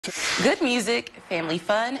Good music, family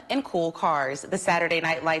fun, and cool cars. The Saturday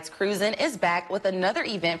Night Lights Cruisin' is back with another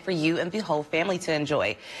event for you and the whole family to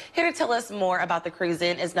enjoy. Here to tell us more about the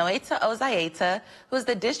Cruisin' is Noeta Ozaeta, who is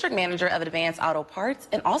the District Manager of Advanced Auto Parts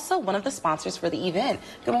and also one of the sponsors for the event.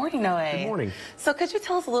 Good morning, Noe. Good morning. So could you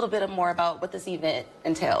tell us a little bit more about what this event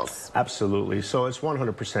entails? Absolutely. So it's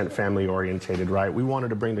 100% family orientated, right? We wanted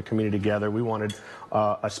to bring the community together. We wanted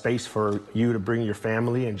a space for you to bring your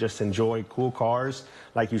family and just enjoy cool cars.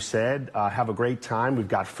 Like you said, have a great time. We've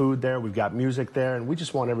got food there, we've got music there, and we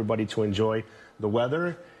just want everybody to enjoy the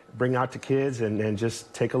weather, bring out the kids, and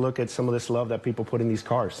just take a look at some of this love that people put in these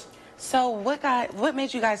cars. So what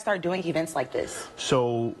made you guys start doing events like this?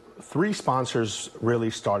 So 3 sponsors really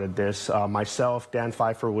started this. Myself, Dan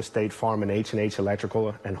Pfeiffer with State Farm, and H&H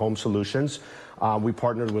Electrical and Home Solutions. We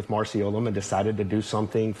partnered with Marcy Olam and decided to do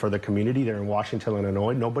something for the community there in Washington,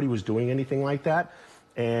 Illinois. Nobody was doing anything like that.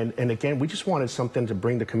 And again, we just wanted something to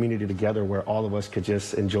bring the community together where all of us could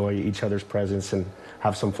just enjoy each other's presence and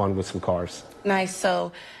have some fun with some cars. Nice.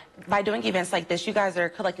 So by doing events like this, you guys are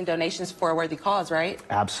collecting donations for a worthy cause, right?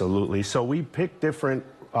 Absolutely. So we pick different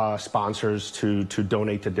sponsors to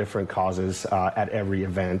donate to different causes at every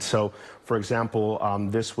event. So, for example,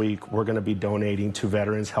 this week we're going to be donating to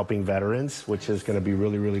veterans, helping veterans, which is going to be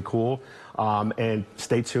really, really cool. And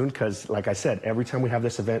stay tuned because, like I said, every time we have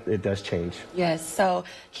this event, it does change. Yes. So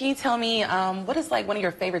can you tell me what is like one of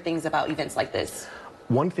your favorite things about events like this?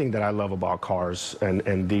 One thing that I love about cars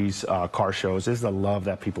and these car shows is the love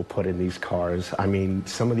that people put in these cars. I mean,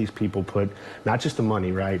 some of these people put not just the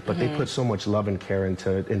money, right, but they put so much love and care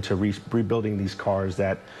into rebuilding these cars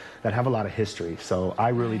that have a lot of history. So I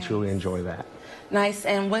really, truly enjoy that. Nice.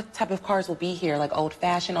 And what type of cars will be here? Like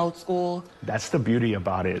old-fashioned, old school? That's the beauty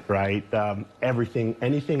about it, right?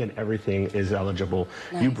 Anything and everything is eligible.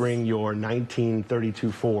 Nice. You bring your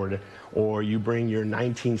 1932 Ford, or you bring your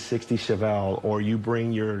 1960 Chevelle, or you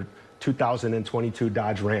bring your 2022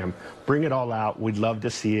 Dodge Ram. Bring it all out. We'd love to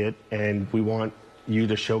see it, and we want you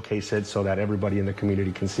to showcase it so that everybody in the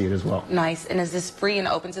community can see it as well. Nice. And is this free and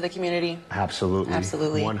open to the community? Absolutely.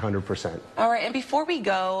 Absolutely. 100%. All right. And before we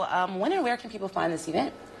go, when and where can people find this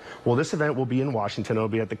event? Well, this event will be in Washington. It'll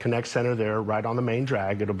be at the Connect Center there, right on the main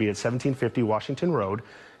drag. It'll be at 1750 Washington Road.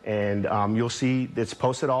 And you'll see it's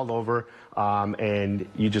posted all over. And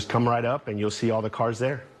you just come right up and you'll see all the cars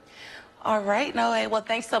there. All right, Noe. Well,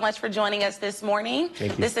 thanks so much for joining us this morning.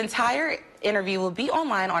 Thank you. This entire interview will be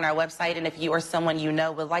online on our website, and if you or someone you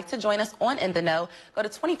know would like to join us on In the Know, go to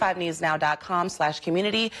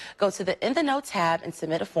 25newsnow.com/community, go to the In the Know tab and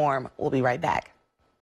submit a form. We'll be right back.